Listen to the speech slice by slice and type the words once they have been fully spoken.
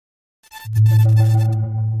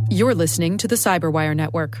You're listening to the Cyberwire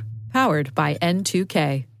Network, powered by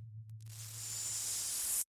N2K.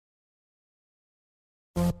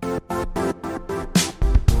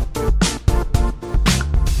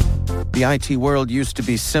 The IT world used to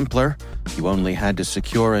be simpler. You only had to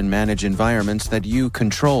secure and manage environments that you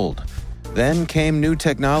controlled. Then came new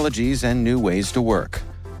technologies and new ways to work.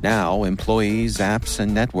 Now, employees, apps,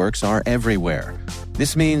 and networks are everywhere.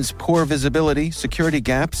 This means poor visibility, security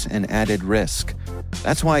gaps, and added risk.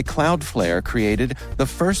 That's why Cloudflare created the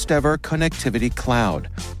first-ever connectivity cloud.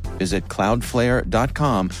 Visit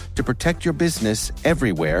cloudflare.com to protect your business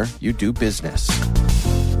everywhere you do business.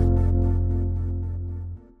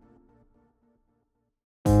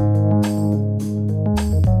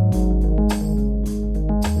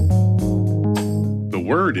 The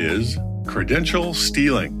word is credential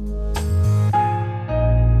stealing.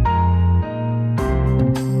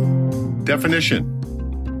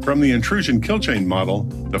 Definition. From the intrusion kill chain model,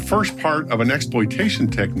 the first part of an exploitation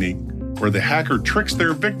technique where the hacker tricks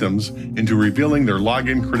their victims into revealing their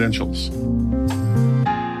login credentials.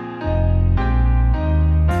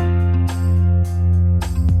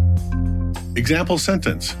 Example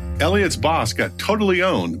sentence. Elliot's boss got totally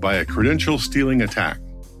owned by a credential stealing attack.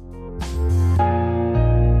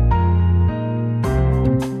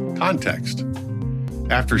 Context.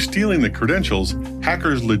 After stealing the credentials,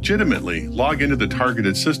 hackers legitimately log into the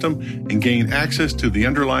targeted system and gain access to the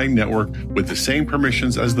underlying network with the same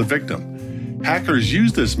permissions as the victim. Hackers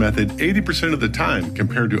use this method 80% of the time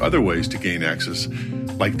compared to other ways to gain access,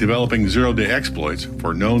 like developing zero-day exploits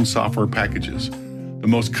for known software packages. The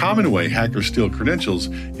most common way hackers steal credentials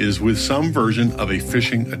is with some version of a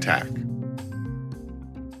phishing attack.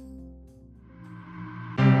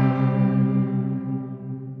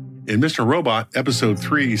 In Mr. Robot, Episode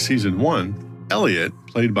 3, Season 1, Elliot,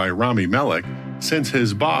 played by Rami Malek, sends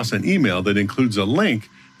his boss an email that includes a link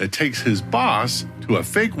that takes his boss to a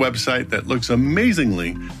fake website that looks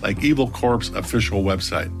amazingly like Evil Corp's official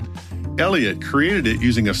website. Elliot created it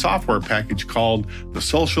using a software package called the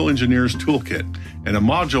Social Engineers Toolkit and a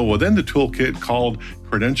module within the toolkit called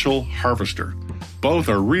Credential Harvester. Both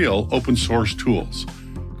are real open source tools.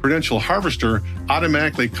 Credential Harvester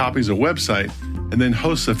automatically copies a website and then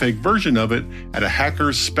hosts a fake version of it at a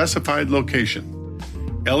hacker's specified location.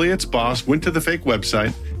 Elliot's boss went to the fake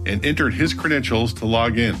website and entered his credentials to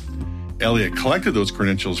log in. Elliot collected those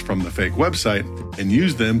credentials from the fake website and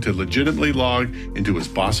used them to legitimately log into his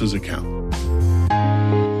boss's account.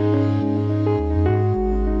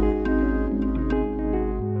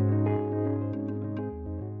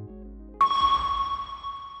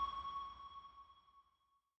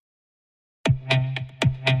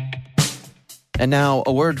 And now,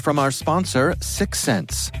 a word from our sponsor, 6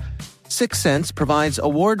 Sense. 6 Sense provides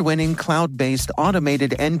award-winning cloud-based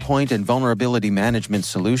automated endpoint and vulnerability management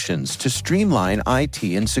solutions to streamline IT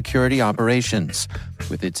and security operations.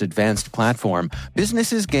 With its advanced platform,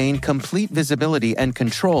 businesses gain complete visibility and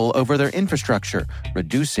control over their infrastructure,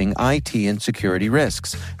 reducing IT and security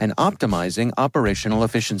risks and optimizing operational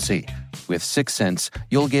efficiency. With 6 Sense,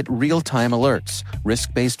 you'll get real-time alerts,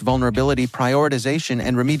 risk-based vulnerability prioritization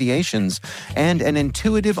and remediations, and an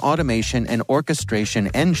intuitive automation and orchestration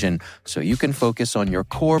engine so you can focus on your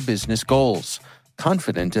core business goals,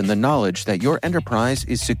 confident in the knowledge that your enterprise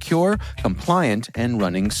is secure, compliant, and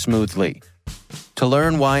running smoothly. To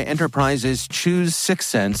learn why enterprises choose 6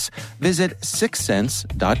 Sense, visit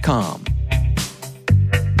 6sense.com.